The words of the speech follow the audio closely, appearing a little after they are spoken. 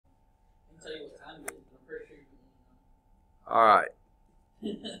All right.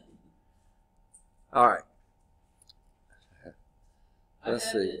 All right. Let's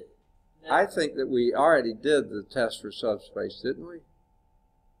see. I think that we already did the test for subspace, didn't we?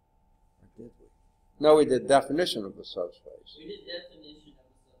 Or did we? No, we did definition of a subspace. We did definition of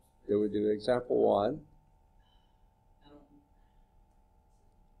a subspace. Did we do example 1?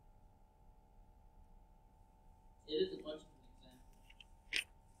 It isn't much of an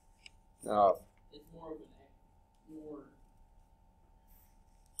example. No. It's more of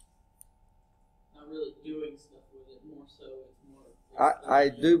not really doing stuff with it, more so it's more. I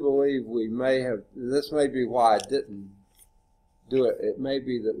do believe we may have, this may be why I didn't do it. It may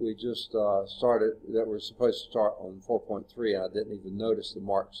be that we just started, that we're supposed to start on 4.3 and I didn't even notice the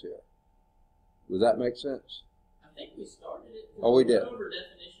marks here. Would that make sense? I think we started it. Oh, we did.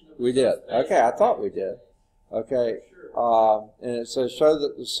 We did. Okay, I thought we did. Okay, and it says show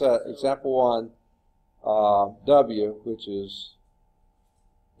that the set, example 1, W, which is,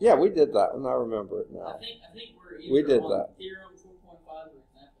 yeah, we did that one. I remember it now. I think we're did on that. Theorem 4.5 or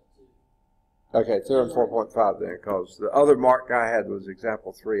example 2. Okay, theorem 4.5 then, because the other mark I had was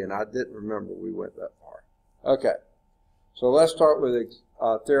example 3, and I didn't remember we went that far. Okay, so let's start with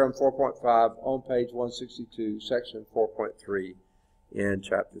theorem 4.5 on page 162, section 4.3 in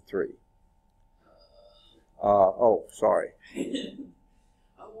chapter 3. Oh, sorry. I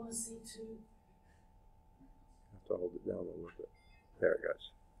want to see 2. I have to hold it down a little bit. There it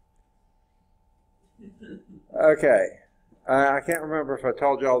goes. Okay. I can't remember if I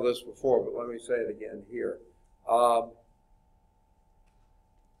told you all this before, but let me say it again here. My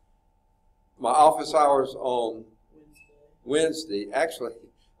office hours on Wednesday, actually,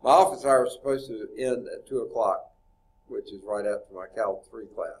 my office hours are supposed to end at 2 o'clock, which is right after my Cal 3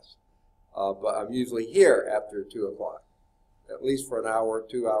 class. But I'm usually here after 2 o'clock, at least for an hour,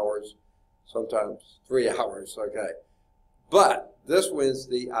 2 hours, sometimes 3 hours, okay. But this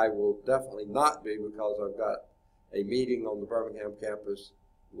Wednesday I will definitely not be because I've got a meeting on the Birmingham campus.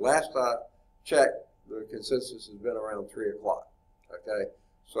 Last I checked, the consensus has been around 3 o'clock, okay.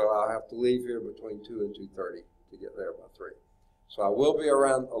 So I'll have to leave here between 2 and 2:30 to get there by 3. So I will be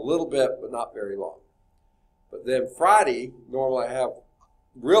around a little bit, but not very long. But then Friday, normally I have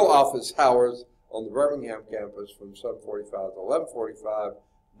real office hours on the Birmingham campus from 7:45 to 11:45,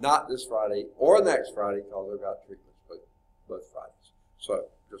 not this Friday or next Friday because I've got treatments both Fridays. So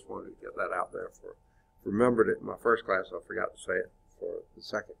just wanted to get that out there. Remembered it in my first class, I forgot to say it for the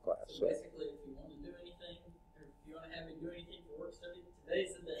second class. So basically, if you want to do anything, or if you want to have me do anything for work study,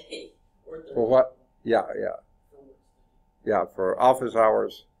 today's the day. For what? Yeah. Yeah, for office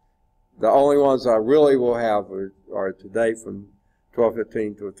hours, the only ones I really will have are today from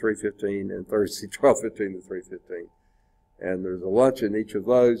 12:15 to 3:15 and Thursday 12:15 to 3:15. And there's a lunch in each of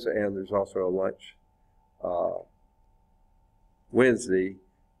those, and there's also a lunch Wednesday,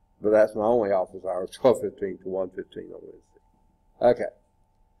 but that's my only office hours, 12:15 to 1:15 on Wednesday. Okay.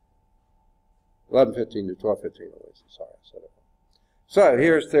 11:15 to 12:15 on Wednesday, sorry, I said it. So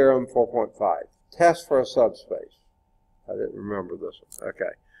here's theorem 4.5, test for a subspace. I didn't remember this one.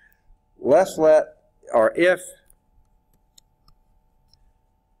 Okay. Let's if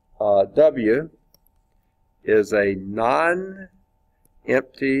W is a non-empty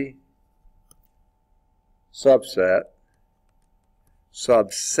subset,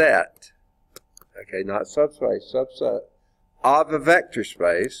 okay, not subspace, subset of a vector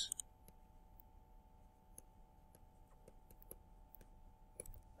space,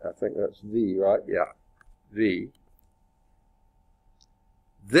 I think that's V, right? Yeah, V.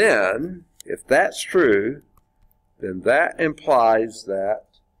 Then, if that's true, then that implies that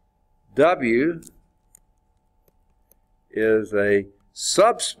W is a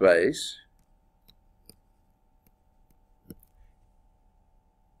subspace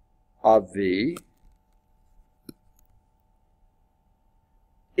of V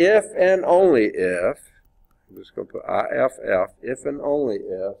if and only if, I'm just going to put IFF, if and only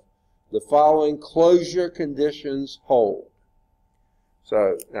if the following closure conditions hold.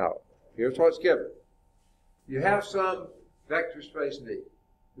 So now, here's what's given. You have some vector space V,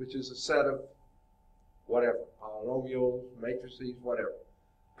 which is a set of whatever, polynomials, matrices, whatever,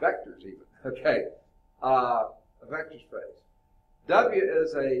 vectors even, okay, a vector space. W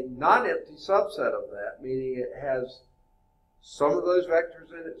is a non-empty subset of that, meaning it has some of those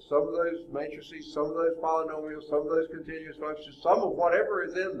vectors in it, some of those matrices, some of those polynomials, some of those continuous functions, some of whatever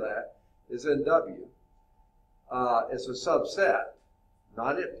is in that is in W. It's a subset,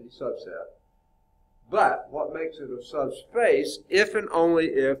 non-empty subset. But what makes it a subspace if and only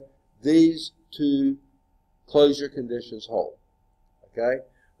if these two closure conditions hold. Okay?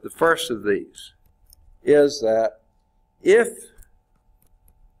 The first of these is that if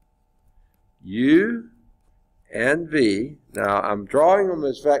U and V, now I'm drawing them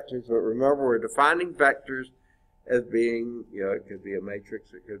as vectors, but remember we're defining vectors as being, it could be a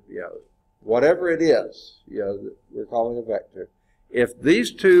matrix, it could be whatever it is, that we're calling a vector. If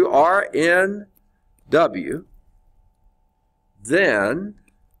these two are in W, then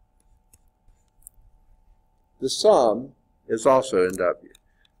the sum is also in W.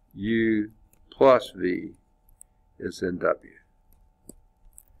 U plus V is in W.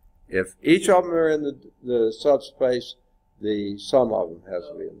 If each of them are in the subspace, the sum of them has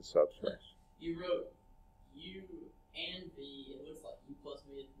to be in the subspace. You wrote U and V, it looks like U plus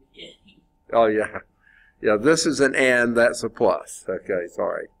V at the beginning. Oh, yeah. Yeah, this is an and, that's a plus. Okay,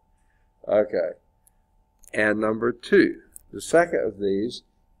 sorry. Okay. And number 2, the second of these,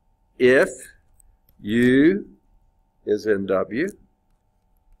 if U is in W,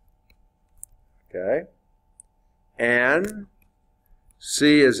 okay, and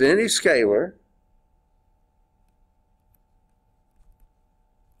C is any scalar,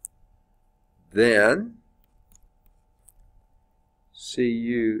 then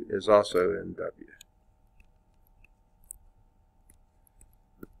CU is also in W.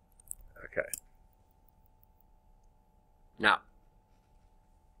 Okay. Now,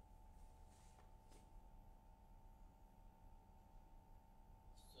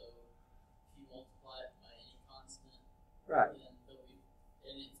 so if you multiply it by any constant, right.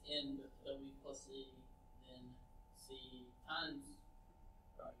 And it's in W plus C, then C times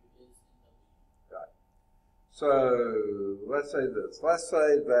W is in W. Right. So let's say this. Let's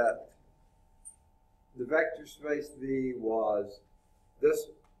say that the vector space V was this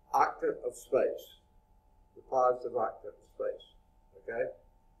octet of space, the positive octet of space. Okay?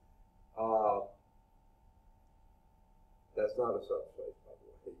 That's not a subspace, by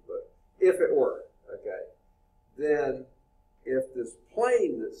the way, but if it were, okay, then if this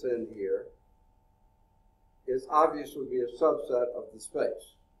plane that's in here is obviously be a subset of the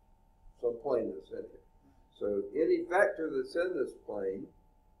space, some plane that's in here. So any vector that's in this plane,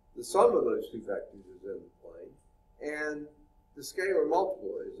 the sum of those two vectors is in the plane, and the scalar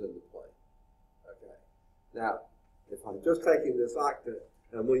multiple is in the plane. Okay. Now, if I'm just taking this octet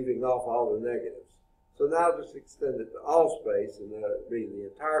and I'm leaving off all the negatives, so now just extend it to all space, and then it'd be the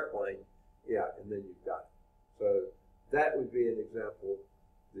entire plane, yeah, and then you've got it. So that would be an example.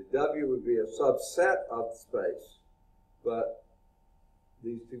 The W would be a subset of space, but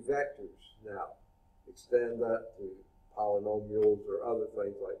these two vectors, now, extend that to polynomials or other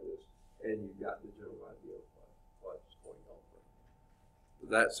things like this, and you've got the general idea of what's going on.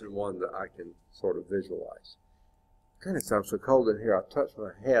 That's the one that I can sort of visualize. Goodness, I'm so cold in here, I touch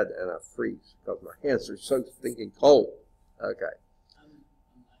my head and I freeze because my hands are so stinking cold. Okay. I'm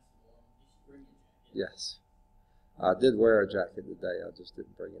nice and warm. You should bring a jacket. Yes. I did wear a jacket today, I just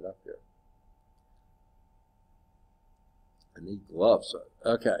didn't bring it up here. I need gloves,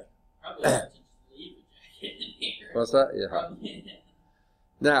 though. Okay. Probably have to just leave a jacket in here. What's that? Yeah. Probably.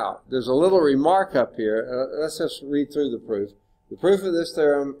 Now, there's a little remark up here. Let's just read through the proof. The proof of this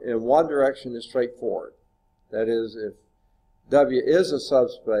theorem in one direction is straightforward. That is, if W is a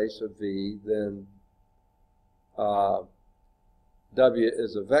subspace of V, then W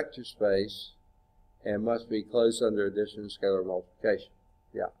is a vector space and must be closed under addition and scalar multiplication.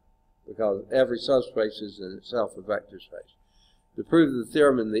 Yeah, because every subspace is in itself a vector space. To prove the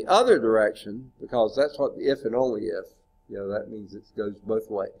theorem in the other direction, because that's what the if and only if, that means it goes both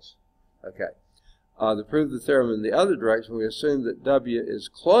ways. Okay. To prove the theorem in the other direction, we assume that W is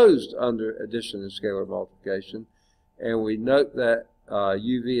closed under addition and scalar multiplication, and we note that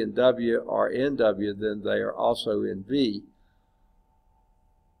UV and W are in W, then they are also in V,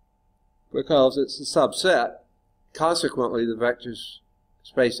 because it's a subset. Consequently, the vector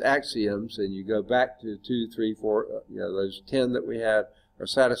space axioms, and you go back to 2, 3, 4, those 10 that we had, are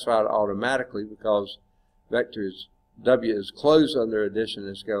satisfied automatically because vectors W is closed under addition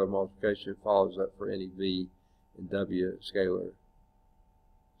and scalar multiplication. Follows up for any V and W scalar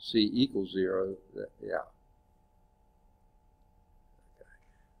C equals 0. Yeah. Okay.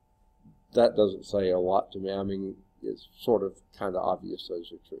 That doesn't say a lot to me. I mean, it's sort of kind of obvious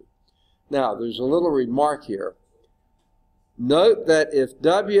those are true. Now, there's a little remark here. Note that if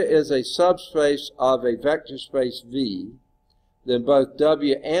W is a subspace of a vector space V, then both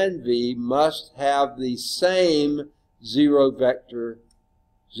W and V must have the same 0 vector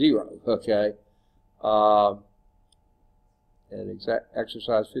 0, okay? And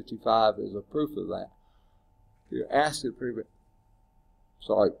exercise 55 is a proof of that. You're asked to prove it.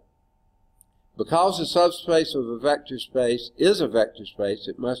 Sorry. Because the subspace of a vector space is a vector space,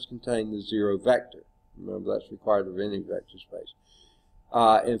 it must contain the 0 vector. Remember, that's required of any vector space.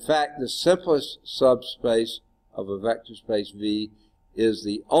 In fact, the simplest subspace of a vector space V is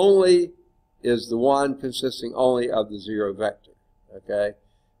the one consisting only of the zero vector. Okay,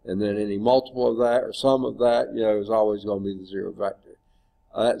 and then any multiple of that or sum of that, is always going to be the zero vector.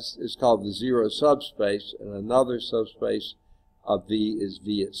 It's called the zero subspace, and another subspace of V is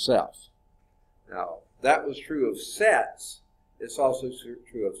V itself. Now, that was true of sets. It's also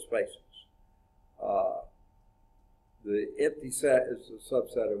true of spaces. The empty set is a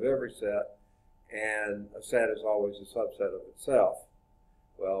subset of every set, and a set is always a subset of itself.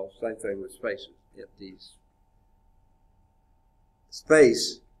 Well, same thing with spaces. Empties.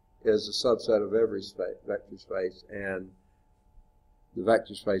 Space is a subset of every vector space, and the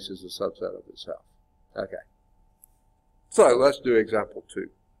vector space is a subset of itself. Okay. So let's do example 2.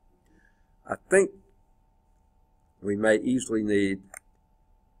 I think we may easily need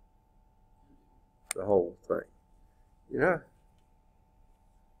the whole thing. I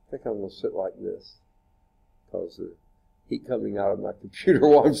think I'm going to sit like this because the heat coming out of my computer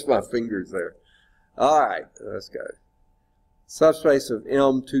warms my fingers there. All right, let's go. Subspace of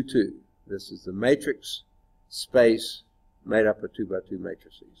M22. This is the matrix space made up of 2 by 2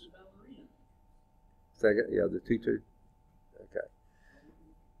 matrices. Second, yeah, the 2, 2. Okay.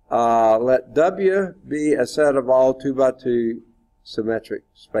 Let W be a set of all 2 by 2 symmetric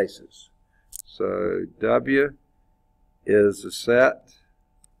spaces. So W is a set.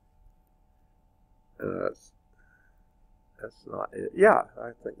 That's not it. Yeah,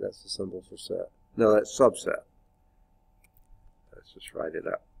 I think that's the symbol for set. No, that's subset. Let's just write it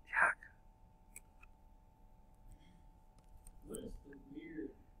up. Yuck. What is the weird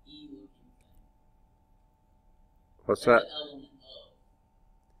E-looking thing? What's that? Element of.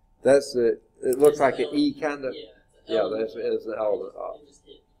 That's it. It looks like an E kind of. Yeah, that's the element of. It just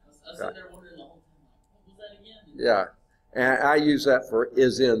hit me. I was sitting there wondering the whole time, what was that again? Yeah, and I use that for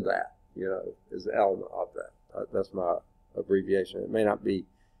is in that. Is the element of that. That's my abbreviation. It may not be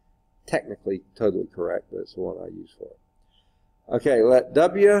technically totally correct, but it's the one I use for it. Okay, let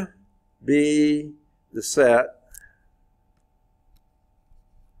W be the set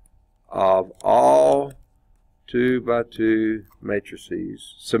of all 2 by 2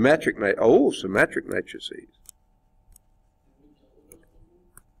 matrices. Symmetric matrices.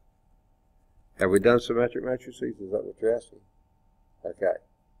 Have we done symmetric matrices? Is that what you're asking? Okay.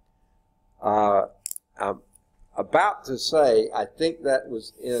 I'm about to say, I think that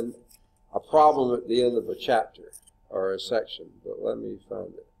was in a problem at the end of a chapter or a section, but let me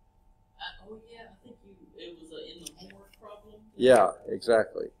find it. Oh yeah, I think it was in the homework problem. Yeah,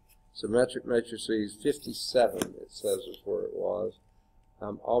 exactly. Symmetric matrices 57, it says is where it was.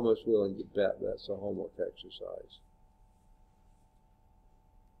 I'm almost willing to bet that's a homework exercise.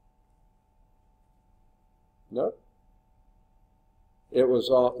 No? It was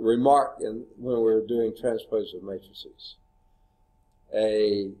remarked when we were doing transpose of matrices.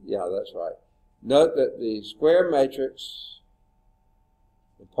 Yeah, that's right. Note that the square matrix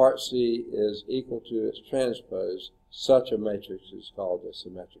in part C is equal to its transpose. Such a matrix is called a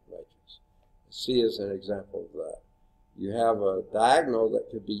symmetric matrix. C is an example of that. You have a diagonal that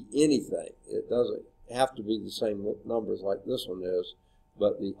could be anything. It doesn't have to be the same numbers like this one is,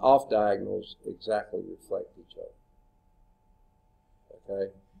 but the off diagonals exactly reflect each other.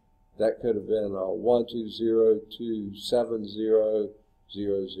 Okay, that could have been a 1, 2, 0, 2, 7, 0,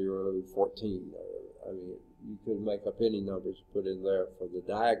 0, 0, 14. I mean, you could make up any numbers to put in there for the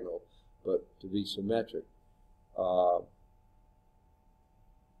diagonal, but to be symmetric.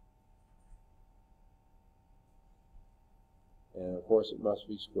 And of course, it must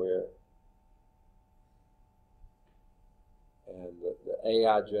be square. And the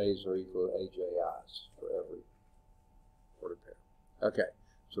AIJs are equal to AJIs for every order pair. Okay,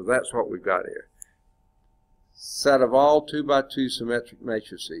 so that's what we've got here. Set of all 2 by 2 symmetric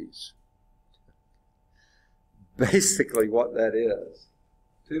matrices. Basically what that is,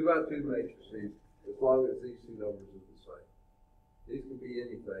 2 by 2 matrices, as long as these two numbers are the same. These can be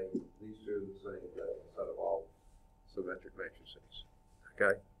anything, these two are the same, that's a set of all symmetric matrices.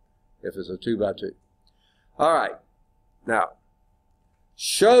 Okay, if it's a 2 by 2. All right, now,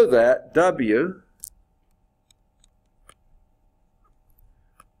 show that W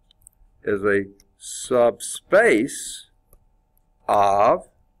is a subspace of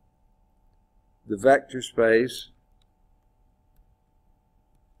the vector space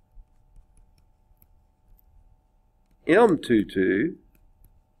M22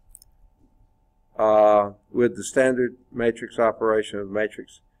 with the standard matrix operation of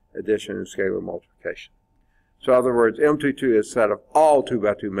matrix addition and scalar multiplication. So in other words, M22 is a set of all 2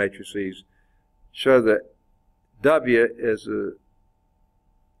 by 2 matrices show that W is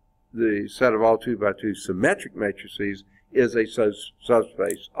the set of all 2 by 2 symmetric matrices is a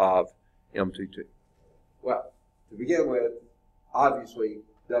subspace of M22. Well, to begin with, obviously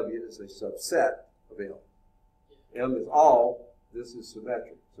W is a subset of M. M is all, this is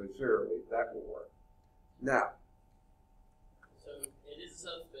symmetric, so surely that will work. Now, so it is a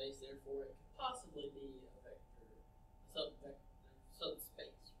subspace, therefore it could possibly be a vector,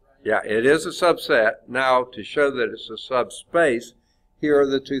 subspace, right? yeah, it is a subset. Now, to show that it's a subspace, here are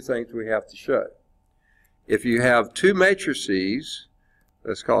the 2 things we have to show. If you have 2 matrices,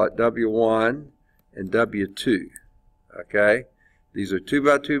 let's call it W1 and W2, okay? These are 2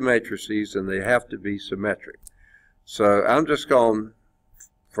 by 2 matrices, and they have to be symmetric. So I'm just going,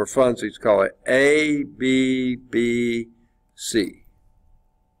 for funsies, call it A, B, B, C,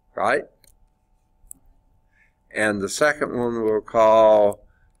 right? And the second one we'll call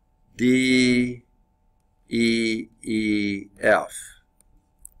D, E, E, F,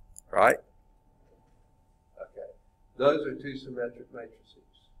 right? Okay. Those are 2 symmetric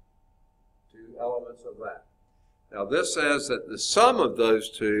matrices, 2 elements of that. Now this says that the sum of those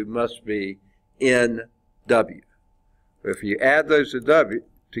 2 must be in W. If you add those to W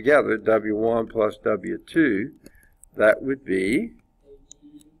together, W1 plus W2, that would be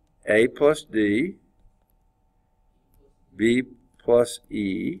A plus D, B plus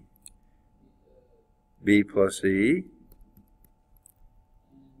E, B plus E,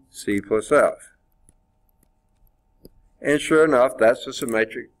 C plus F. And sure enough, that's a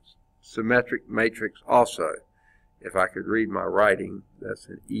symmetric matrix also. If I could read my writing, that's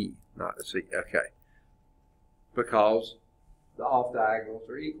an E, not a C. Okay. Because the off diagonals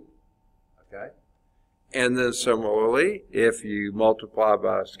are equal. Okay? And then similarly, if you multiply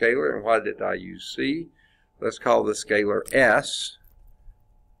by a scalar, and why did I use C? Let's call the scalar S.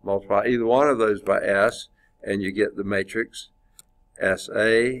 Multiply either one of those by S, and you get the matrix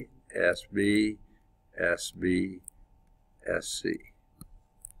SA, SB, SB, SC.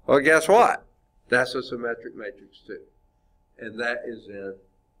 Well, guess what? That's a symmetric matrix too. And that is in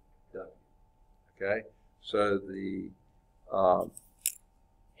W. Okay? So the and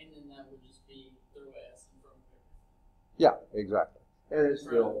then that would just be throw S in front of it. yeah, exactly. And it's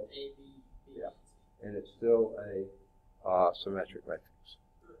still A, B, B, yeah, and it's still a symmetric matrix.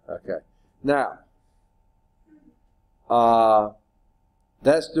 Okay. Now,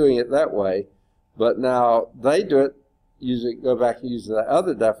 that's doing it that way, but now they do it go back and use that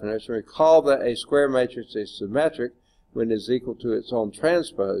other definition. Recall that a square matrix is symmetric when it is equal to its own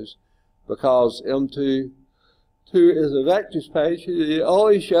transpose, because M22 is a vector space. You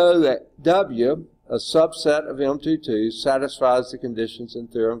only show that W, a subset of M22, satisfies the conditions in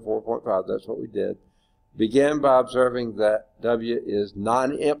theorem 4.5. That's what we did. Begin by observing that W is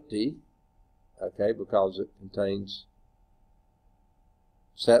non-empty, okay, because it contains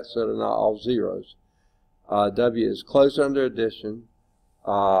sets that are not all zeros. W is closed under addition,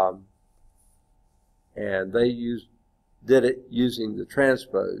 and they did it using the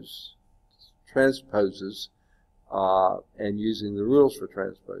transposes, and using the rules for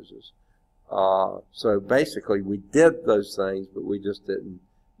transposes. So basically, we did those things, but we just didn't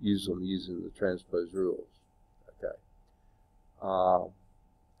use them using the transpose rules. Okay.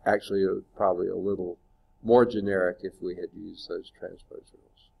 Actually, it was probably a little more generic if we had used those transpose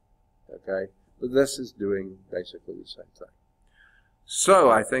rules. Okay. But this is doing basically the same thing.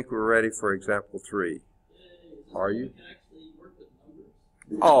 So I think we're ready for example 3. Are you? We can actually work with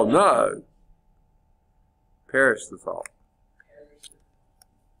numbers. Oh no! Perish the thought.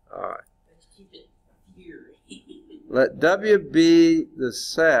 All right. Let's keep it here. Let W be the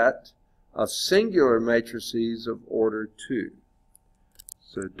set of singular matrices of order 2.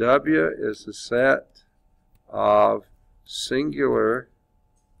 So W is the set of singular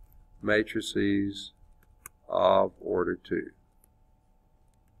matrices of order 2.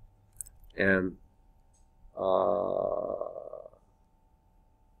 And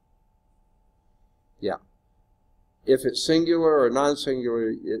yeah, if it's singular or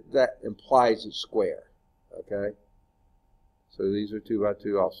non-singular, that implies it's square. Okay, so these are 2 by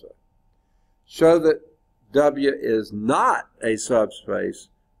 2 also. Show that W is not a subspace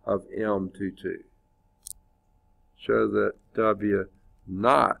of M22. Show that W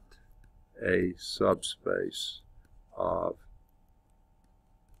not a subspace of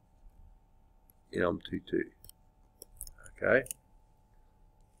M22. Okay?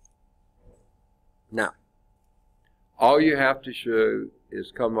 Now, all you have to show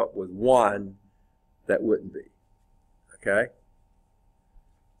is come up with one that wouldn't be. Okay?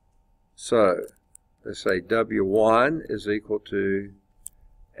 So, let's say W1 is equal to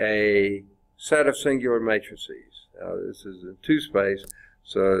a set of singular matrices. Now this is in 2 space,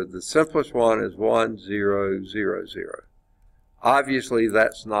 so the simplest one is 1, 0, 0, 0. Obviously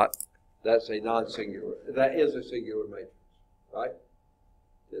that's a non-singular, that is a singular matrix, right?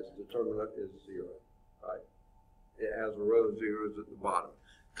 Its determinant is 0, right? It has a row of zeros at the bottom.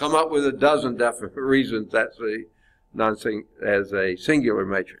 Come up with a dozen different reasons that's as a singular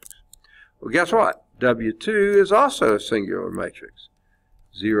matrix. Well, guess what? W2 is also a singular matrix.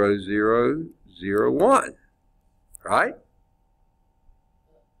 0, 0, 0, 1, right?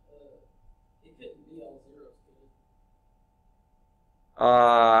 It couldn't be all zeros,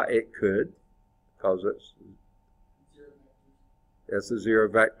 could it? It could, because Zero vectors. it's a 0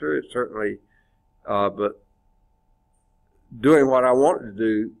 vector. It certainly, but doing what I want to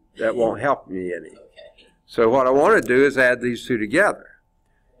do, that won't help me any. Okay. So what I want to do is add these two together.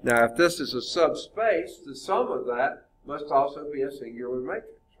 Now, if this is a subspace, the sum of that must also be a singular matrix,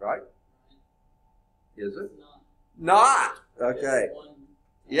 right? Is it? Not. Okay.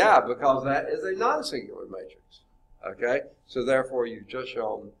 Yeah, because that is a non-singular matrix. Okay? So therefore, you've just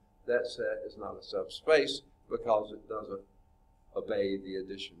shown that set is not a subspace because it doesn't obey the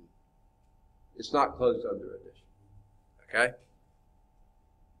addition. It's not closed under addition. Okay?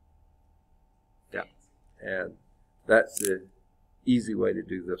 Yeah. And that's the easy way to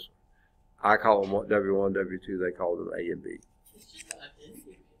do this one. I call them W1, W2, they call them A and B. It's just an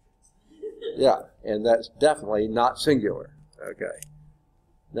identity matrix. Yeah, and that's definitely not singular. Okay.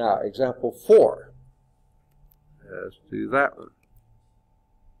 Now, example 4. Let's do that one.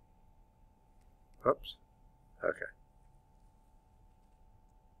 Oops. Okay.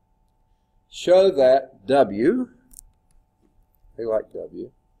 Show that W, they like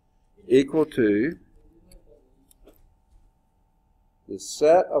W, equal to the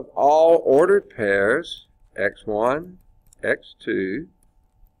set of all ordered pairs x1, x2,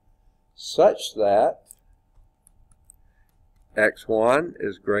 such that x1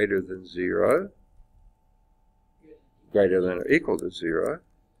 is greater than 0, greater than or equal to 0,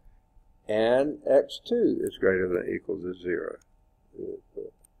 and x2 is greater than or equal to 0,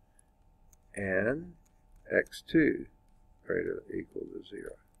 and x2 greater than or equal to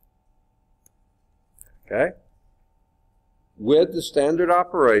 0. Okay? With the standard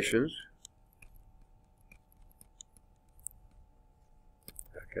operations,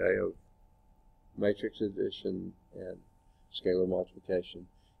 okay, of matrix addition and scalar multiplication,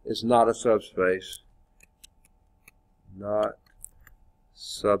 it's not a subspace. Not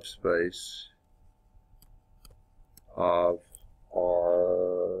subspace of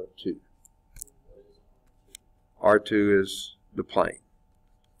R2. R2 is the plane,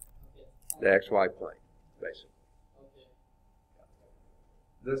 the XY plane, basically.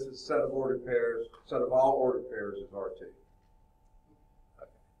 This is set of ordered pairs, set of all ordered pairs is R2. Okay.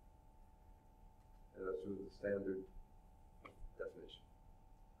 And that's with the standard definition.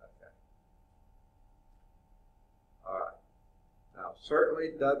 Okay. All right. Now, certainly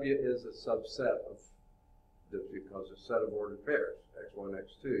W is a subset of this because it's a set of ordered pairs, x1,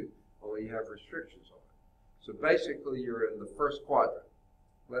 x2, only you have restrictions on it. So basically, you're in the first quadrant.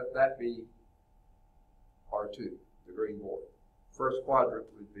 Let that be R2, the green board. First quadrant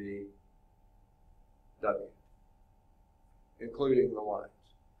would be W, including the lines.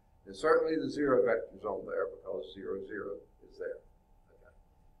 And certainly the 0 vector is on there because 0, 0 is there. Okay.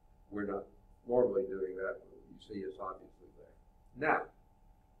 We're not normally doing that, but you see it's obviously there. Now,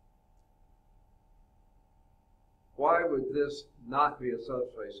 why would this not be a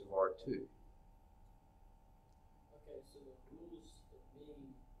subspace of R2? Okay, so the rules of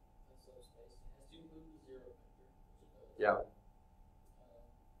being a subspace has to include the 0 vector. Yeah.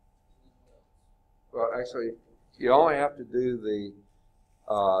 Well, actually, you only have to do the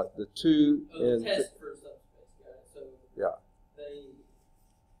 2 in test for subspace, got it. So yeah.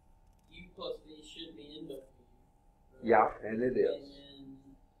 U plus V should be in W. Right? Yeah, and it is. And then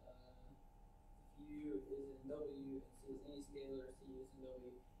U is in W, C is any scalar, C is in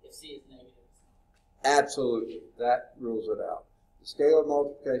W. If C is negative, it's not. Absolutely, that rules it out. The scalar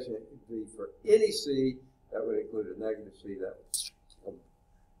multiplication would be for any C that would include a negative C. That would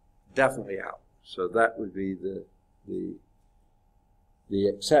definitely out. So that would be the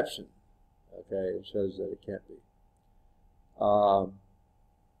exception. Okay, it shows that it can't be.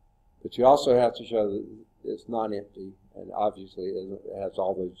 But you also have to show that it's non-empty, and obviously it has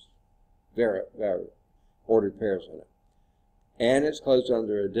all those very ordered pairs in it. And it's closed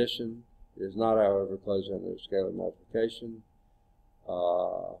under addition. It is not, however, closed under scalar multiplication.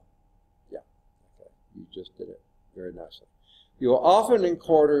 Yeah, okay, you just did it very nicely. You will often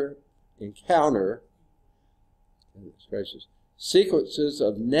encounter, goodness gracious, sequences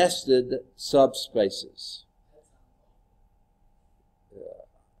of nested subspaces. Yeah.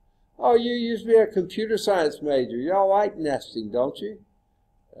 Oh, you used to be a computer science major. Y'all like nesting, don't you?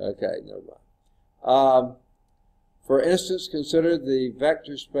 Okay, never mind. For instance, consider the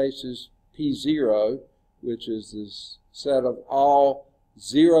vector spaces P0, which is this set of all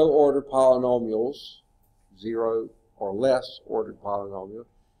zero-ordered polynomials, zero or less ordered polynomials.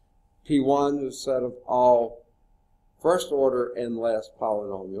 P1 is a set of all first-order and less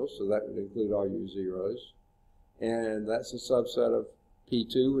polynomials, so that would include all your zeros. And that's a subset of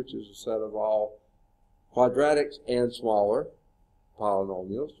P2, which is a set of all quadratics and smaller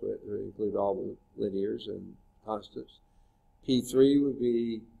polynomials, so it would include all the linears and constants. P3 would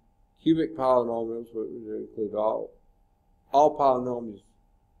be cubic polynomials, which would include all polynomials,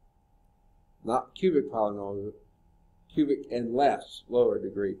 not cubic polynomials, cubic and less lower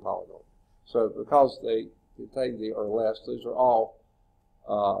degree polynomials. So because they contain the or less, these are all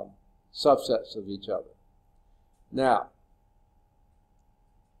subsets of each other. Now,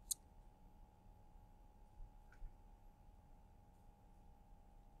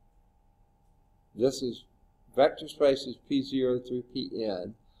 this is vector spaces P0 through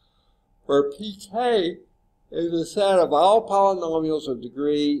Pn, where Pk is a set of all polynomials of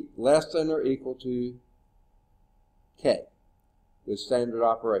degree less than or equal to k with standard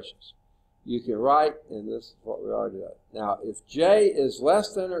operations. You can write, and this is what we already done. Now, if j is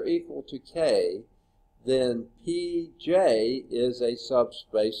less than or equal to k, then Pj is a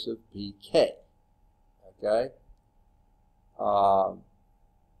subspace of Pk. Okay?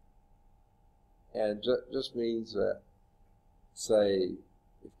 And just means that, say,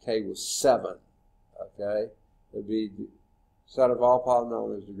 if k was 7, okay, it would be the set of all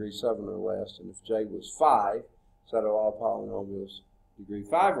polynomials degree 7 or less, and if j was 5, set of all polynomials degree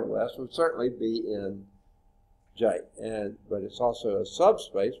 5 or less would certainly be in J. But it's also a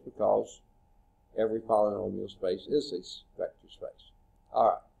subspace because every polynomial space is a vector space. All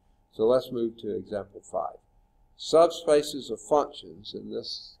right, so let's move to example 5. Subspaces of functions, and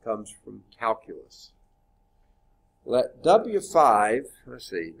this comes from calculus. Let W5, let's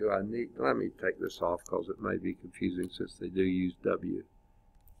see, let me take this off because it may be confusing since they do use W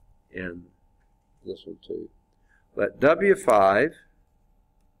in this one too. Let W5,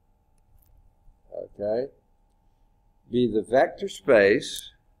 okay, be the vector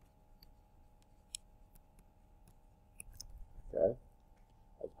space, okay,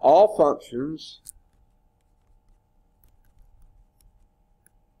 of all functions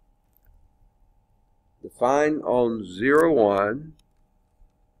defined on 0, 1,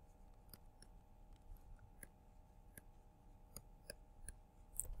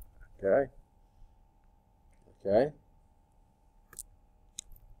 okay, okay.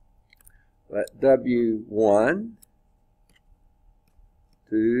 Let W1,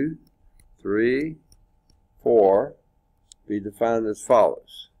 2, 3, 4 be defined as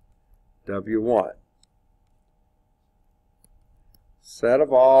follows. W1, set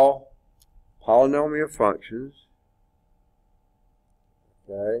of all polynomial functions,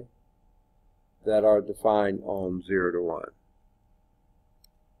 okay, that are defined on 0 to 1.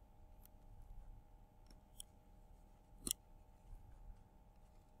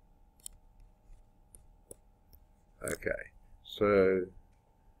 Okay, so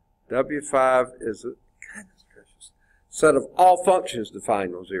W5 is a set of all functions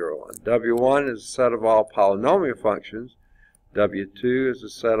defined on 0, 1. W1 is a set of all polynomial functions. W2 is a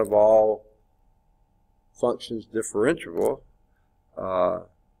set of all functions differentiable.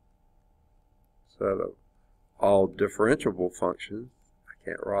 Set of all differentiable functions. I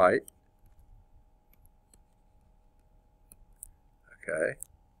can't write. Okay.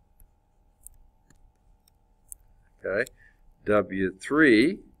 Okay.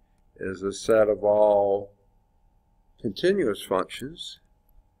 W3 is a set of all continuous functions.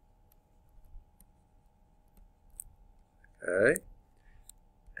 Okay.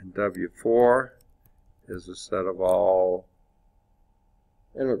 And W4 is a set of all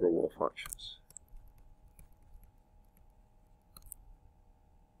integrable functions.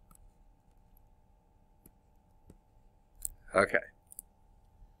 Okay.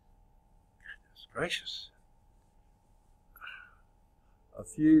 Goodness gracious. A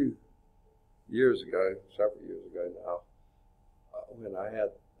few years ago, several years ago now, when I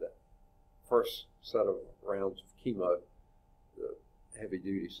had that first set of rounds of chemo, the heavy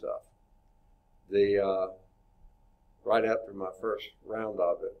duty stuff, right after my first round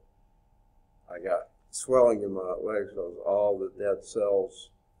of it, I got swelling in my legs because all the dead cells,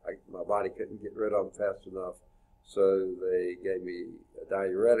 my body couldn't get rid of them fast enough. So they gave me a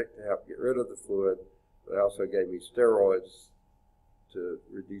diuretic to help get rid of the fluid. They also gave me steroids to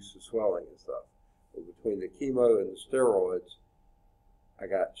reduce the swelling and stuff. But between the chemo and the steroids, I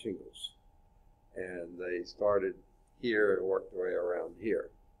got shingles. And they started here and worked their way around here.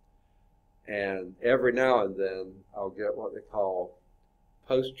 And every now and then, I'll get what they call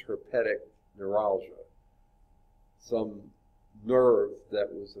post-herpetic neuralgia. Some nerve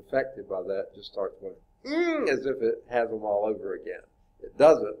that was affected by that just starts going, as if it has them all over again. It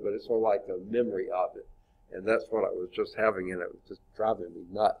doesn't, but it's sort of like a memory of it. And that's what I was just having, and it was just driving me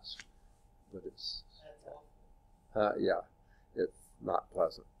nuts. But it's, yeah, it's not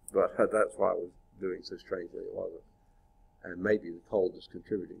pleasant. But that's why I was doing so strangely. It wasn't. And maybe the cold is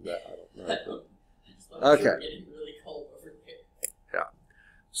contributing to that. I don't know. Okay. Getting really cold over here. Yeah.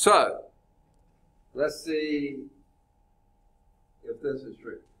 So, let's see if this is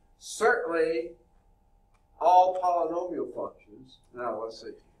true. Certainly, all polynomial functions. Now, let's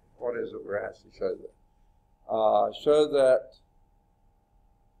see. What is it we're asked to show that? Show that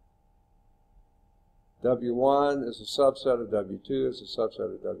W1 is a subset of W2, is a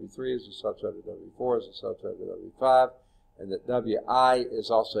subset of W3, is a subset of W4, is a subset of W5, and that Wi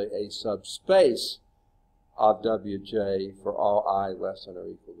is also a subspace of Wj for all I less than or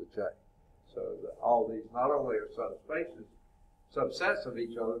equal to j. So that all these not only are subspaces, subsets of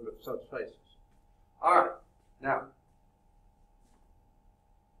each other, but subspaces. All right, now,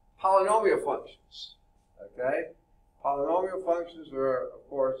 polynomial functions, okay? Polynomial functions are, of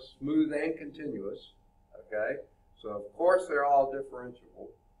course, smooth and continuous, okay? So, of course, they're all differentiable,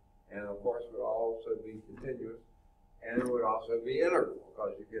 and, of course, would also be continuous, and it would also be integral,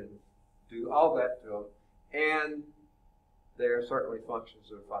 because you can do all that to them, and they are certainly functions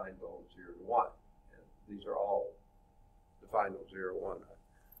defined on 0 to 1. And these are all defined on 0 to 1.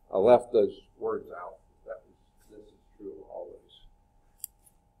 I left those words out. This is true of all those.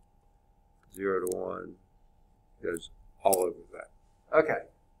 0 to 1 goes all over that. Okay.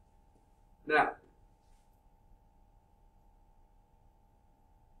 Now,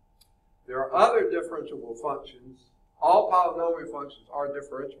 there are other differentiable functions. All polynomial functions are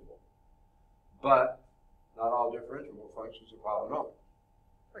differentiable, but not all differentiable functions are polynomial.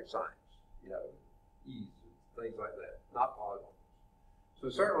 Like sines, e's, and things like that, not polynomials. So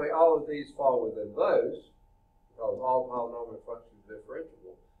certainly all of these fall within those, because all polynomial functions are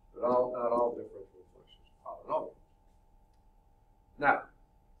differentiable, but not all differentiable functions are polynomials. Now,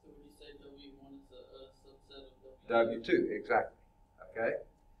 so when you say W1 is a subset of W2, exactly. Okay?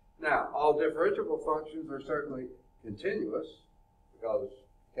 Now, all differentiable functions are certainly continuous, because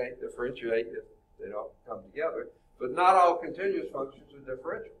you can't differentiate if they don't come together, but not all continuous functions are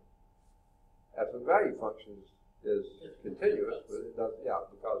differential. Absolute value function is continuous, but it does,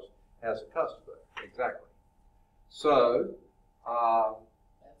 because it has a cusp to it. Exactly. So,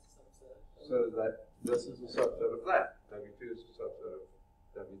 so that this is a subset of that. W2 is a subset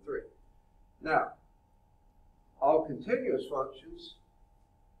of W3. Now, all continuous functions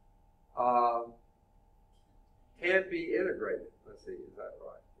can be integrated. Let's see, is that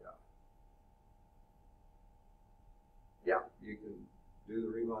right? Yeah, you can do the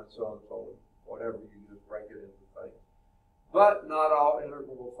Riemann sums on whatever, you just break it into things. But not all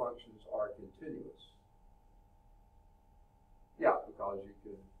integrable functions are continuous. Yeah, because you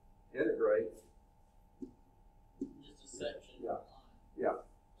can integrate. just a section. Yeah.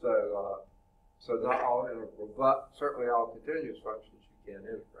 So not all integrable, but certainly all continuous functions you can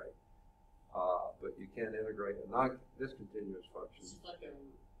integrate. But you can't integrate a discontinuous function. It's like a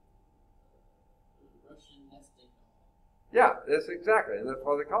Russian nesting doll. Yeah, that's exactly, and that's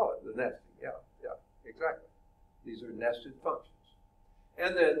why they call it the nesting. Yeah, exactly. These are nested functions.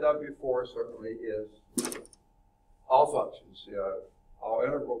 And then W4 certainly is all functions, all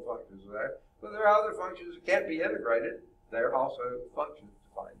integral functions are there. But there are other functions that can't be integrated. They're also functions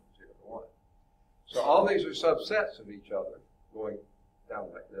defined 0 to 1. So all these are subsets of each other, going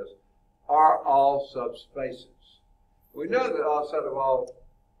down like this, are all subspaces. We know that all set of all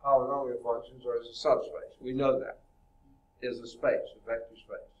polynomial functions are as a subspace. We know that is a space, a vector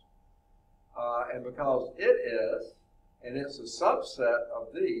space. And because it is, and it's a subset of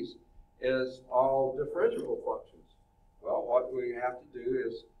these, is all differentiable functions. Well, what we have to do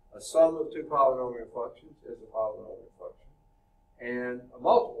is a sum of two polynomial functions is a polynomial function, and a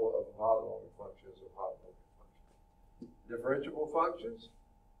multiple of a polynomial function is a polynomial function. Differentiable functions,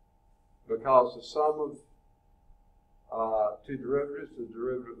 because the sum of two derivatives is the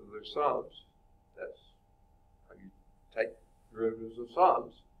derivative of their sums. That's how you take derivatives of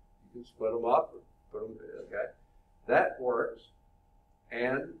sums. You can split them up or put them together, okay? That works.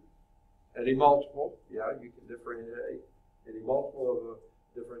 And any multiple, you can differentiate. Any multiple of a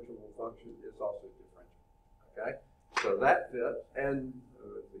differentiable function is also differential, okay? So that fits. And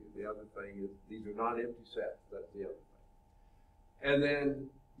the other thing is these are not empty sets. That's the other thing. And then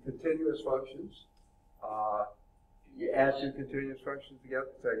continuous functions. You add two continuous functions together.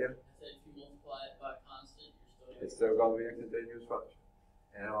 Say again. I said if you multiply it by a constant, It's still going to be a continuous function.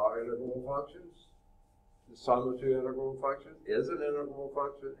 And our integral functions, the sum of two integral functions is an integral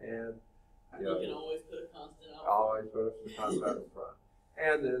function, and you can always put a constant out. Always put a constant out in front.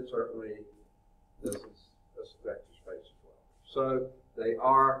 And then certainly this is a vector space as well. So they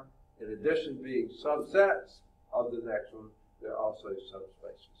are, in addition to being subsets of the next one, they're also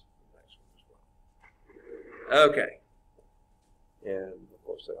subspaces of the next one as well. Okay. And of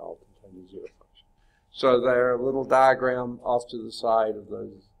course they all contain zero function. So they're a little diagram off to the side of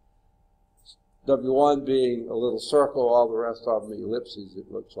those. W1 being a little circle, all the rest of them ellipses,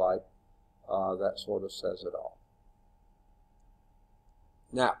 it looks like. That sort of says it all.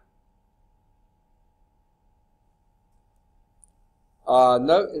 Now,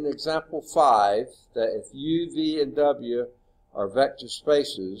 note in example 5 that if U, V, and W are vector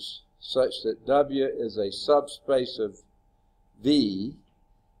spaces such that W is a subspace of V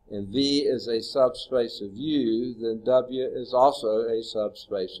and V is a subspace of U, then W is also a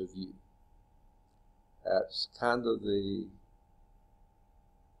subspace of U. That's kind of the,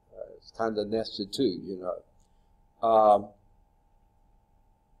 it's kind of nested too, you know.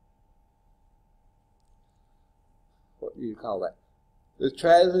 What do you call that? The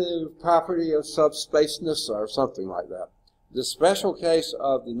transitive property of subspaceness or something like that. The special case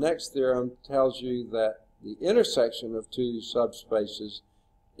of the next theorem tells you that the intersection of two subspaces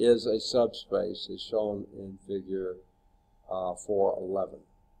is a subspace, as shown in figure 411.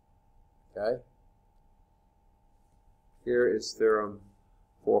 Okay? Here is theorem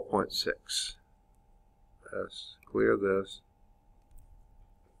 4.6. Let's clear this.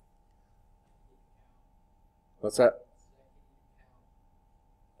 What's that?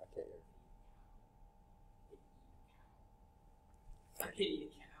 I can't hear. I can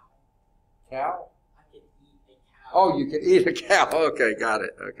eat a cow. Cow? I can eat a cow. Oh, you can eat a cow. Okay, got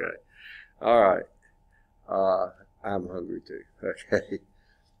it. Okay. All right. I'm hungry too. Okay.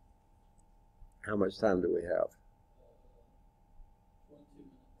 How much time do we have? 22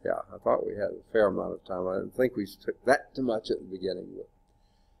 minutes. Yeah, I thought we had a fair amount of time. I didn't think we took that too much at the beginning.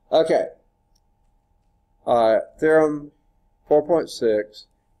 Okay. Theorem 4.6.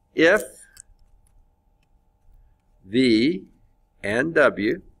 If V and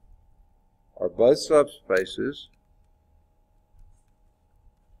W are both subspaces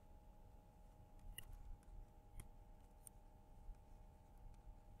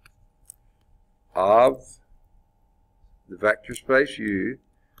of the vector space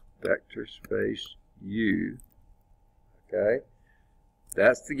U, okay,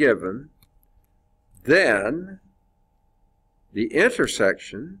 that's the given, then the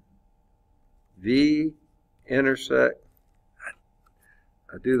intersection, V intersect,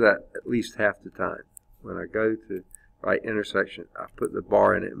 I do that at least half the time. When I go to write intersection, I put the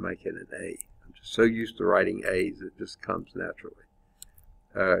bar in it and make it an A. I'm just so used to writing A's, it just comes naturally.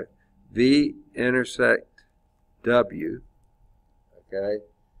 V intersect W, okay,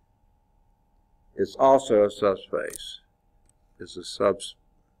 it's also a subspace. It's a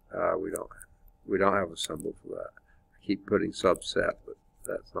we don't have a symbol for that. I keep putting subset, but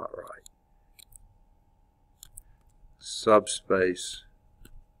that's not right. Subspace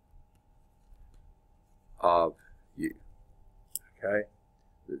of U, okay,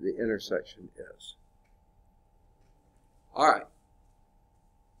 the intersection is. All right.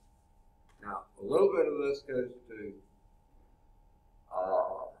 Now, a little bit of this goes to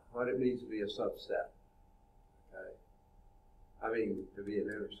what it means to be a subset, okay? I mean, to be an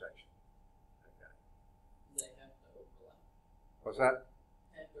intersection, okay? They have to overlap. What's that?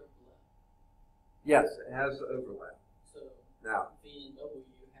 Have to overlap. Yes, it has to overlap. So Now, V and W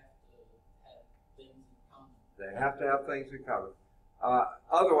have to have things in common. they have to have things in common.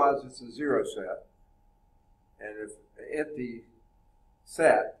 Otherwise, it's a zero set. And if an empty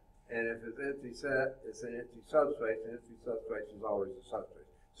set, and if it's an empty set, it's an empty subspace. An empty subspace is always a subspace.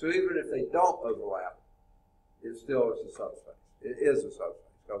 So even if they don't overlap, it still is a subspace. It is a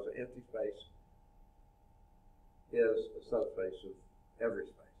subspace because an empty space is a subspace of every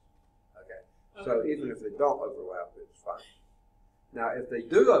space. Okay. So even if they don't overlap, it's fine. Now, if they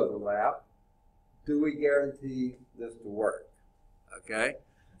do overlap, do we guarantee this to work? Okay.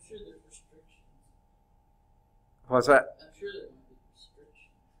 I'm sure there's restrictions. What's that? I'm sure there might be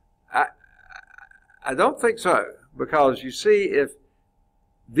restrictions. I don't think so, because you see, if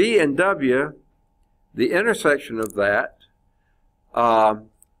V and W, the intersection of that,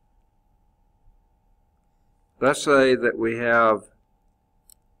 let's say that we have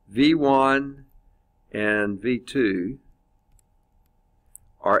V1 and V2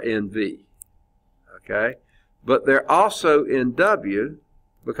 are in V, okay? But they're also in W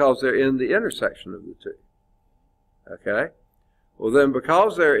because they're in the intersection of the two, okay? Well, then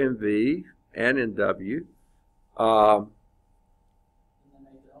because they're in V and in W,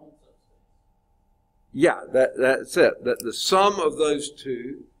 yeah, that's it. That the sum of those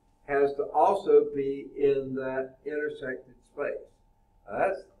two has to also be in that intersected space.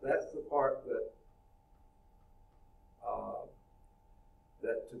 That's the part that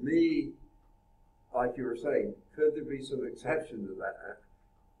that to me, like you were saying, could there be some exception to that?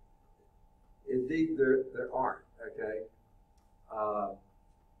 Indeed, there aren't. Okay,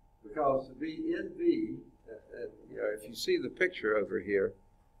 because to be in V, you know, if you see the picture over here.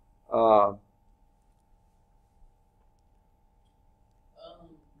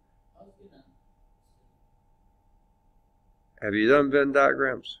 Have you done Venn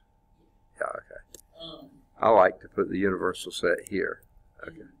diagrams? Yeah, okay. I like to put the universal set here.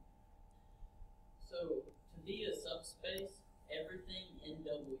 Okay. So, to be a subspace, everything in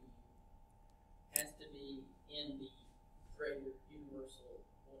W has to be in the greater universal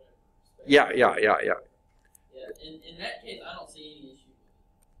whatever space. Yeah. Yeah, in that case, I don't see any issue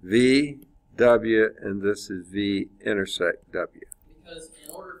with it. V, W, and this is V intersect W. Because in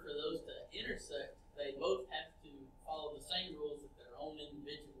order for those to intersect, they both have to follow the same rules that their own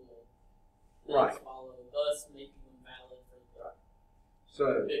individual things follow, thus making them valid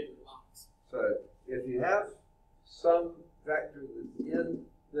for the bigger box. So if you have some vector that's in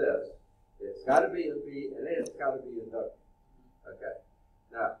this, it's got to be in V and then it's got to be in W. Okay.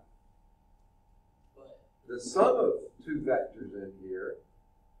 Now, the sum of two vectors in here,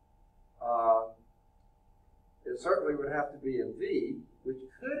 it certainly would have to be in V, which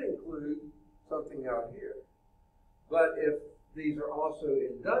could include something out here. But if these are also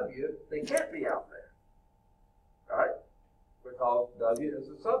in W, they can't be out there, right? Because W is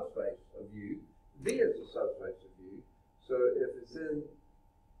a subspace of U, V is a subspace of U. So if it's in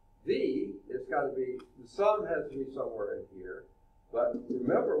V, it's got to be, the sum has to be somewhere in here. But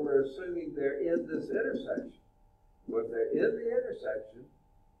remember, we're assuming they're in this intersection. Well, if they're in the intersection,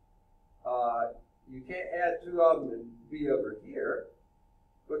 you can't add two of them and be over here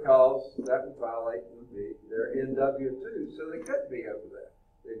because that would violate the V. They're in W2, so they couldn't be over there.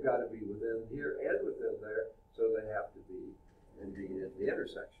 They've got to be within here and within there, so they have to be indeed in the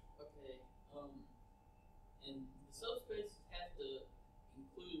intersection. Okay, and the subspaces have to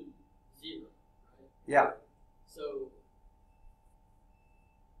include 0, right? Yeah. So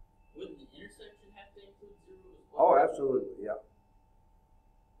wouldn't the intersection have to include 0 as well? Oh, absolutely, yeah.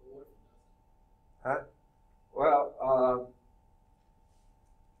 But what if it doesn't? Huh? Well,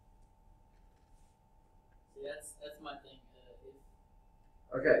 see, that's my thing.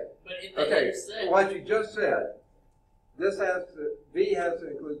 okay. But if they Okay. intersect, What you just said, this has to, V has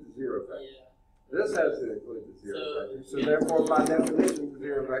to include the 0 vector. yeah. This has to include the 0 So, vector. So therefore, by definition, the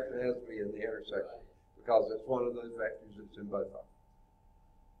 0 vector has to be in the intersection Right. because it's one of those vectors that's in both of them.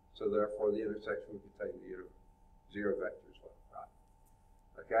 So therefore, the intersection would contain the 0 vector as well. Right?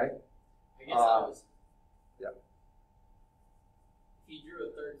 Okay? I guess I was. Yeah. If you drew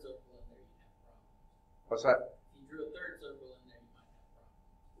a third circle in there, you'd have problems. What's that? If you drew a third circle in there, you might have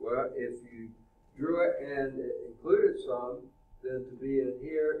problems. Well, if you drew it and it included some, then to be in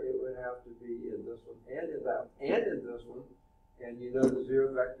here, it would have to be in this one and in that one and in this one. And you know the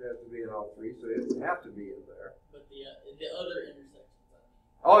 0 vector has to be in all three, so it would have to be in there. But the other intersections, I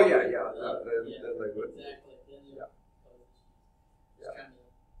mean. Oh, yeah. No, then they wouldn't. Exactly. Then Yeah. Just kind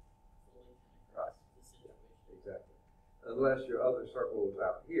of Right. the situation. Exactly. Unless your other circle was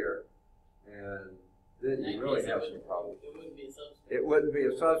out here, and then In that you really case, have some problems. It wouldn't be a subspace. It wouldn't be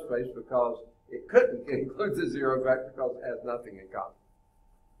a subspace because it couldn't include the 0 vector because it has nothing in common.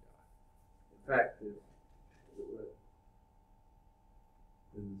 In fact, it would.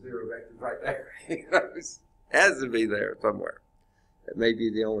 And the 0 vector's right there. It has to be there somewhere. It may be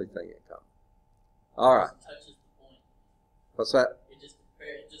the only thing in common. All right. It touches the point. What's that? It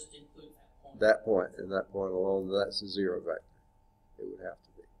just includes that point. That point and that point alone, that's a 0 vector. It would have to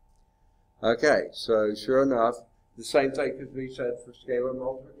be. Okay, so sure enough, the same thing could be said for scalar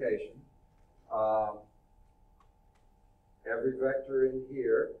multiplication. Every vector in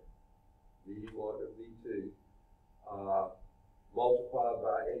here, V1 or V2, multiplied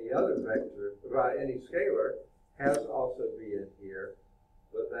by any other vector, by any scalar, has to also be in here,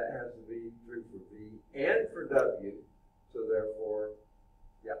 but that has to be true for V and for W, so therefore,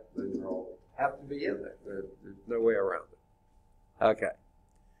 yeah, those are all have to be in there. There's no way around it. Okay.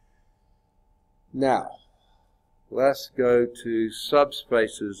 Now, let's go to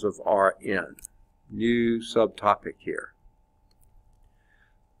subspaces of Rn. New subtopic here.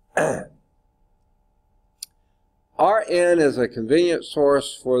 Rn is a convenient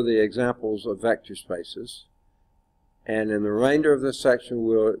source for the examples of vector spaces, and in the remainder of this section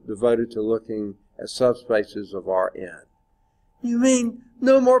we're devoted to looking at subspaces of Rn. You mean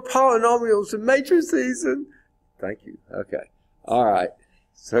no more polynomials and matrices? Thank you. Okay. All right.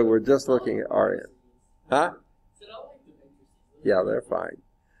 So we're just looking at Rn. Huh? Yeah, they're fine.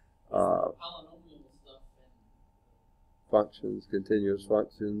 Functions, continuous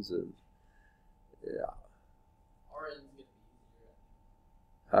functions, and yeah.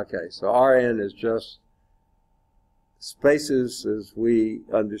 Okay, so Rn is just spaces as we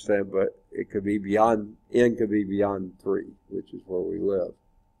understand, but it could be beyond, n could be beyond 3, which is where we live.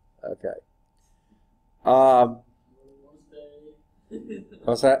 Okay.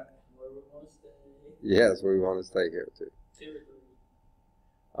 What's that? Yes, we want to stay here too.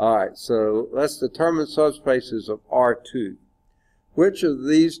 All right, so let's determine subspaces of R2. Which of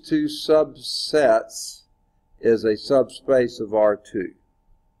these two subsets is a subspace of R2?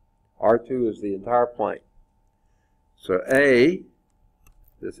 R2 is the entire plane. So A,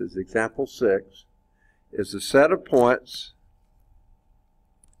 this is example 6, is a set of points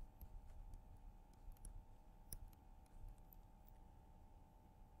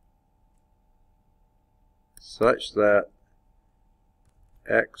such that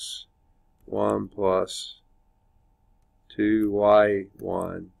x1 plus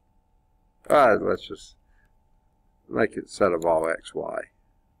 2y1, let's just make it set of all xy.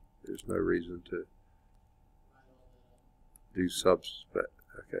 There's no reason to do subset.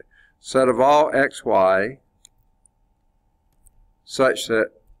 Okay. Set of all xy such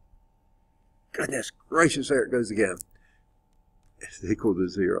that, goodness gracious, there it goes again, is equal to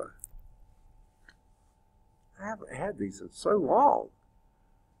 0. I haven't had these in so long.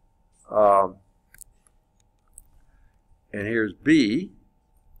 And here's B,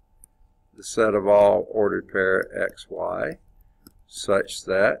 the set of all ordered pair xy such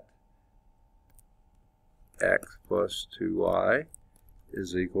that x plus 2y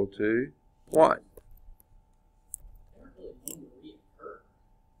is equal to 1.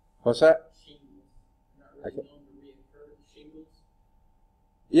 What's that? Okay.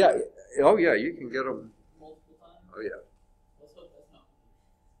 Yeah. Oh, yeah. You can get them. Oh, yeah.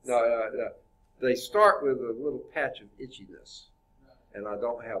 No. They start with a little patch of itchiness, and I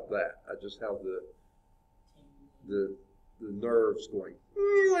don't have that. I just have the nerves going.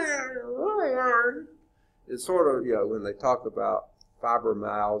 It's sort of, when they talk about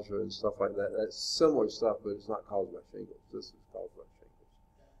fibromyalgia and stuff like that, that's similar stuff, but it's not caused by shingles. This is caused by shingles.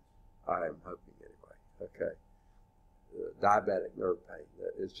 I am hoping anyway. Okay. Diabetic nerve pain.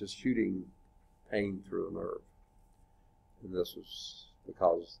 It's just shooting pain through a nerve. And this was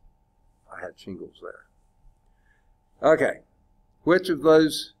because I had shingles there. Okay. Which of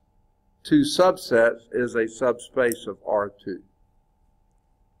those two subsets is a subspace of R2?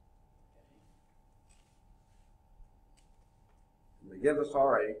 They give us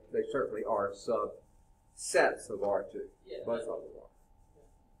already, they certainly are subsets of R2. Yeah, both of them are.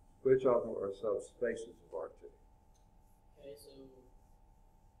 Which of them are subspaces of R2? Okay, so.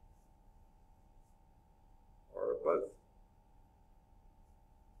 Or both.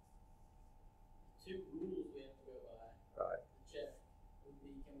 Two rules we have to go by. Right. To check would be,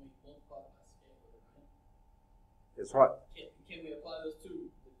 can we multiply by scalar, right? It's what? Can we apply those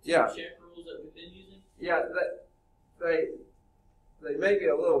two Yeah. check rules that we've been using? Yeah, they may be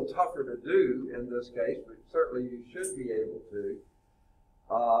a little tougher to do in this case, but certainly you should be able to.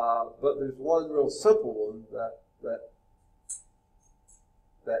 But there's one real simple one that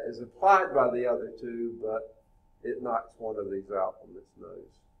is applied by the other two, but it knocks one of these out from its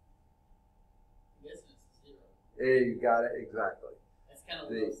nose. I guess it's 0. Yeah, you got it, exactly. That's kind of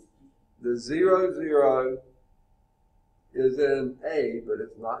the 0, 0 is in A, but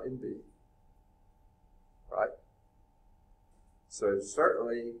it's not in B. Right? So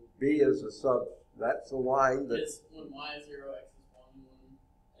certainly B is a sub, that's a line that... It's when y is 0, x is 1,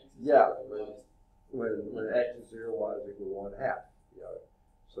 when x is 0, when x is 0, y is equal to 1 half.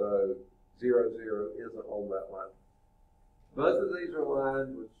 So 0, 0 isn't on that line. Both of these are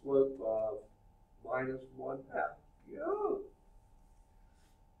lines with slope of minus 1 half.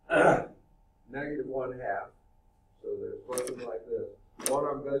 Negative 1 half. So they're sloping like this. One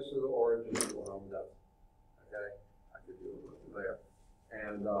of them goes to the origin, and one of them doesn't. Okay? I could do a little there.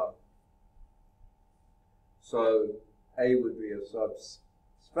 And so A would be a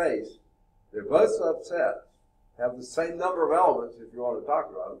subspace. They're both subsets. Have the same number of elements if you want to talk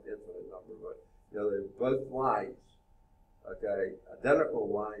about an infinite number, but You know, they're both lines, okay, identical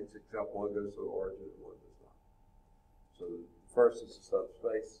lines, except one goes to the origin and one does not. So the first is a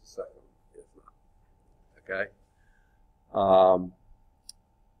subspace, the second is not. Okay.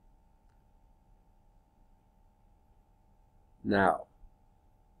 Now,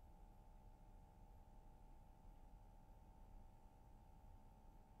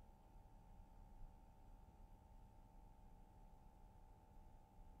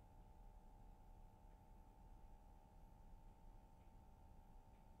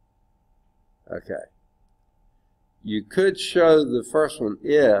 okay. You could show the first one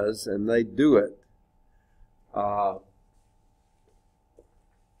is, and they do it.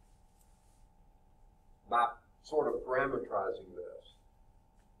 By sort of parameterizing this.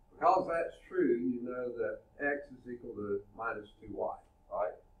 Because that's true, you know that x is equal to minus 2y,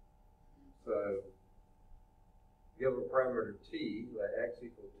 right? So, give a parameter t, let x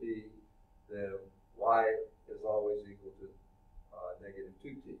equal t, then y is always equal to negative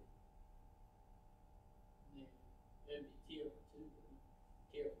 2t. Maybe t over 2,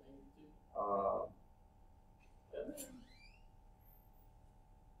 t over negative 2. Oh,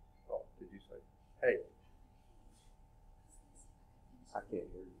 did you say? Hey. I can't hear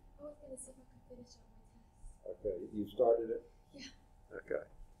you. I was going to see if I could finish up my test. Okay, you started it? Yeah. Okay.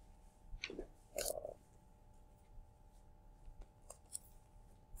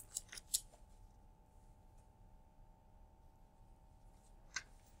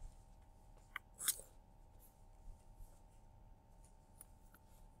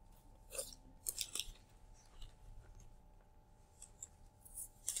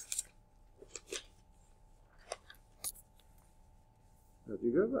 Did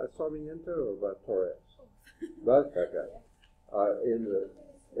you go by Sarmiento or by Torres? Both? Okay.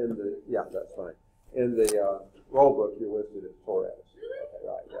 Yeah, that's fine. In the roll book, you're listed as Torres. Okay,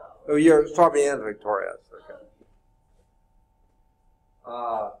 right, yeah. Oh, you're Sarmiento Torres. Okay.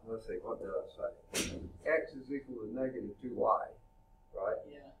 Let's see, what did I say? X is equal to negative 2y, right?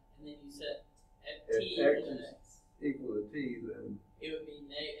 Yeah, and then you set If t x over is equal to t, then it would be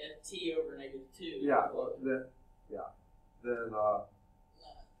t over negative 2. yeah, well, then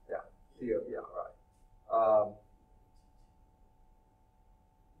t, yeah, right.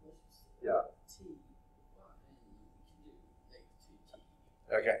 Yeah.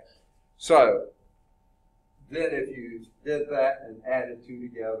 Okay. So then if you did that and added two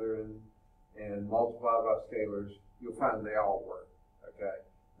together and multiplied by scalars, you'll find they all work. Okay.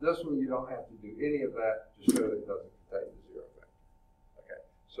 This one you don't have to do any of that to show that it doesn't contain the zero vector. Okay.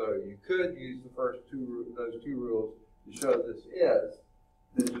 So you could use the first those two rules to show this is,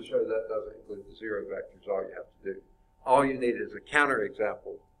 then to show that doesn't include the zero vectors. All you have to do. All you need is a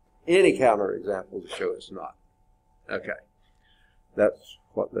counterexample, any counterexample to show it's not. Okay. That's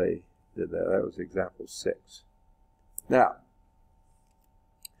what they did there. That was example 6. Now,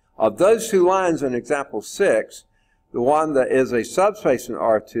 of those two lines in example 6, the one that is a subspace in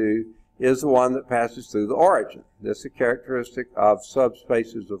R2 is the one that passes through the origin. This is a characteristic of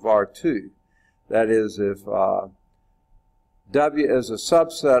subspaces of R2. That is, if W is a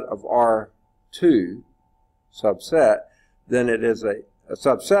subset of R2, then it is a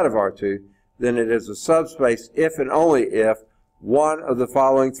subset of R2, then it is a subspace if and only if one of the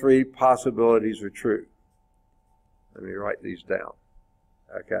following three possibilities are true. Let me write these down.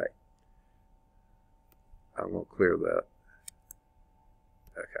 Okay. I'm going to clear that.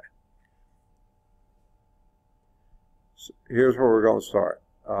 Okay. So here's where we're going to start.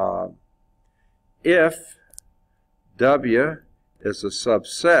 If W is a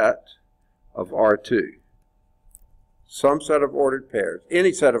subset of R2, some set of ordered pairs,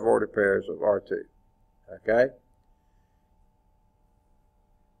 any set of ordered pairs of R2, okay?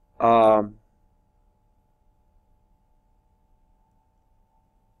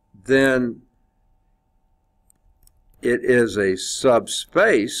 Then it is a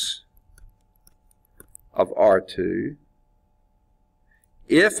subspace of R2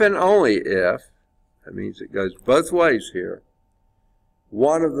 if and only if, that means it goes both ways here,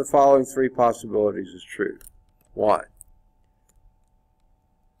 one of the following three possibilities is true. 1.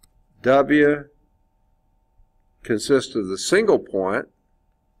 W consists of the single point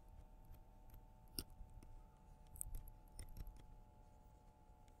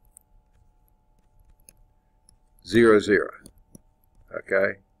zero, zero.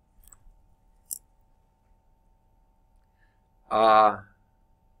 Okay.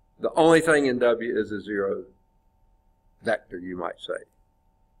 The only thing in W is a zero vector, you might say.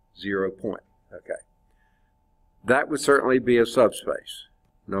 0 point. Okay. That would certainly be a subspace.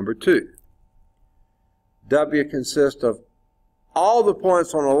 Number 2. W consists of all the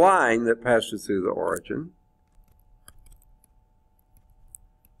points on a line that passes through the origin.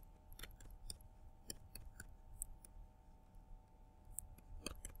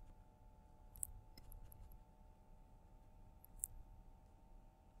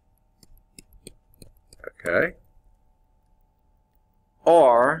 Okay.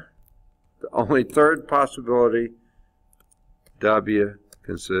 Or the only third possibility, W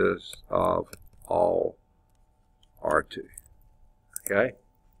consists of all R2. Okay?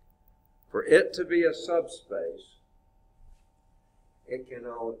 For it to be a subspace, it can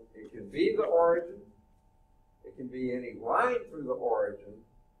be the origin, it can be any line through the origin,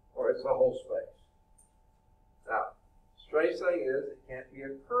 or it's the whole space. Now, strange thing is, it can't be a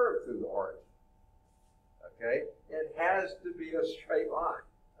curve through the origin. Okay? It has to be a straight line.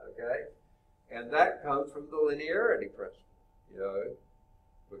 Okay? And that comes from the linearity principle. You know,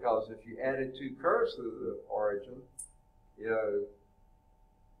 because if you added two curves through the origin, you know,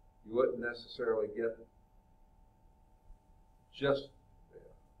 you wouldn't necessarily get just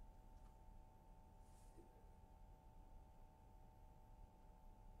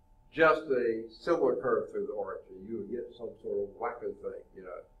a similar curve through the origin. You would get some sort of wacko thing, you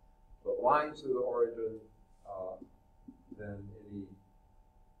know. But lines through the origin, then any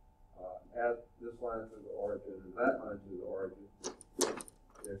add this line through the origin and that line through the origin,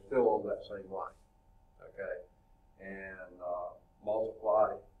 they're still on that same line. Okay? And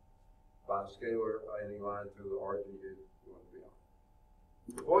multiply by scalar any line through the origin you want to be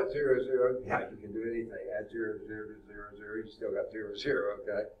on. The point 0, 0, yeah, you can do anything. Add 0, 0 to 0, 0, you still got 0, 0,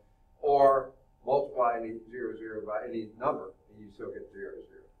 okay? Or multiply any 0, 0 by any number, and you still get 0,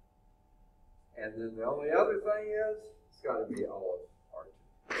 0. And then the only other thing is, it's got to be all of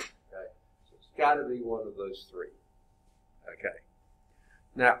R2. Okay? So it's got to be one of those three. Okay.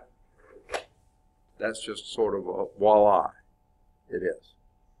 Now, that's just sort of a voila. It is.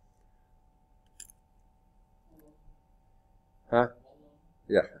 Huh?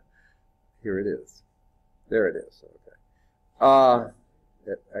 Yeah. Here it is. There it is. Okay.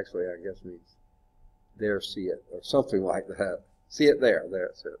 It actually, I guess, means there, see it, or something like that. See it there. There,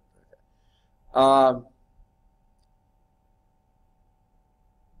 it's it. Okay.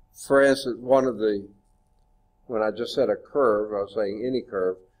 For instance, when I just said a curve, I was saying any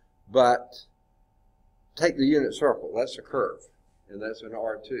curve, but take the unit circle. That's a curve, and that's an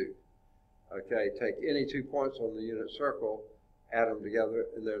R2. Okay, take any 2 points on the unit circle, add them together,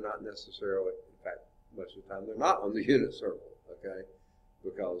 and they're not necessarily, in fact, most of the time, they're not on the unit circle, okay,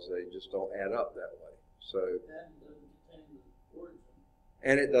 because they just don't add up that way. So, That doesn't contain the origin.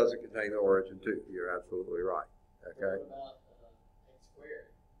 and it doesn't contain the origin, too. You're absolutely right, okay? What about x squared?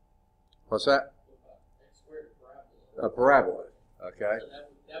 What's that? What about x squared parabola? A parabola, okay? So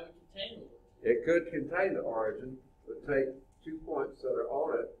that would contain the origin. It could contain the origin, but take 2 points that are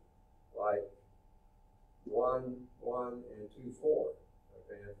on it, like 1, 1, and 2, 4.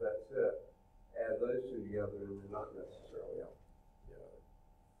 Okay, if that's it, add those two together, and they're not necessarily on. You know,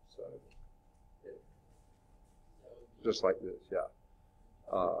 so, just like this, yeah.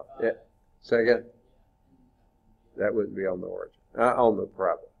 Say again. That wouldn't be on the origin, on the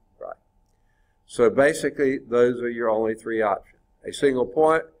parabola, right? So basically, those are your only three options: a single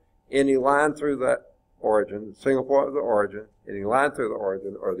point, any line through that origin, single point of the origin, any line through the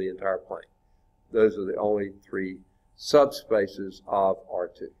origin, or the entire plane. Those are the only three subspaces of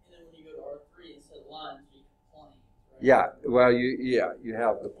R2. And then when you go to R3, instead of lines, you have planes, right? Yeah, well, you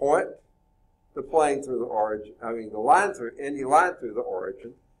have the point, the plane through the origin. I mean, the line through any line through the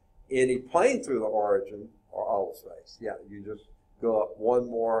origin, any plane through the origin, or all space. Yeah, you just go up one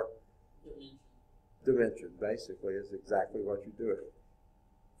more dimension. Basically, is exactly what you do it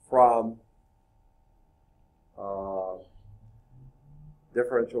from.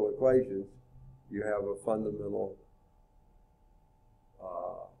 Differential equations, you have a fundamental,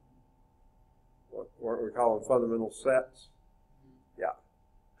 what we call them fundamental sets. Yeah.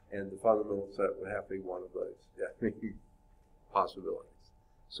 And the fundamental set would have to be one of those. Yeah, possibilities.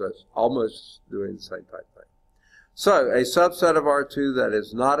 So it's almost doing the same type thing. So a subset of R2 that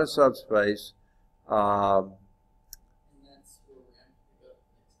is not a subspace. And that's where we're going to pick up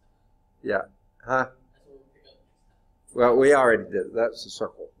next time. Yeah. Huh? That's where we'll pick up next time. Well, we already did. That's the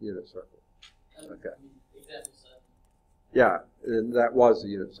circle, unit circle. Okay. Example 7. Yeah, and that was the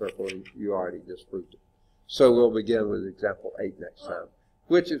unit circle, and you already disproved it. So we'll begin with example 8 next time,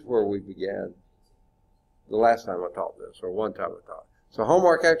 which is where we began the last time I taught this, or one time I taught. So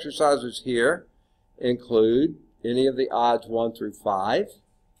homework exercises here include any of the odds 1 through 5,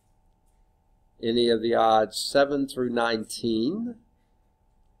 any of the odds 7 through 19,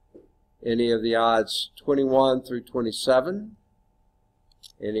 any of the odds 21 through 27,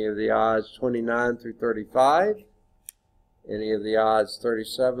 Any of the odds 29 through 35? Any of the odds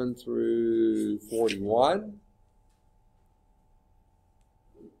 37 through 41?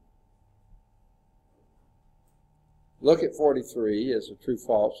 Look at 43 as a true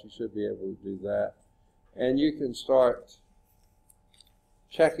false. You should be able to do that. And you can start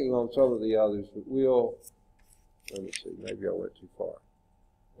checking on some of the others, but let me see, maybe I went too far.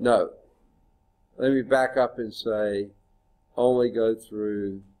 No. Let me back up and say only go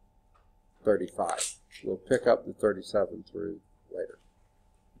through 35. We'll pick up the 37 through later.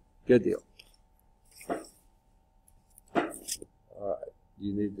 Good deal. All right.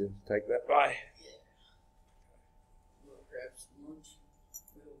 You need to take that by. We'll grab some lunch.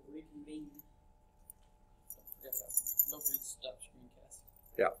 We'll reconvene. Don't forget to stop screencast.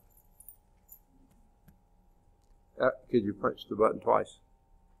 Yeah. Could you punch the button twice?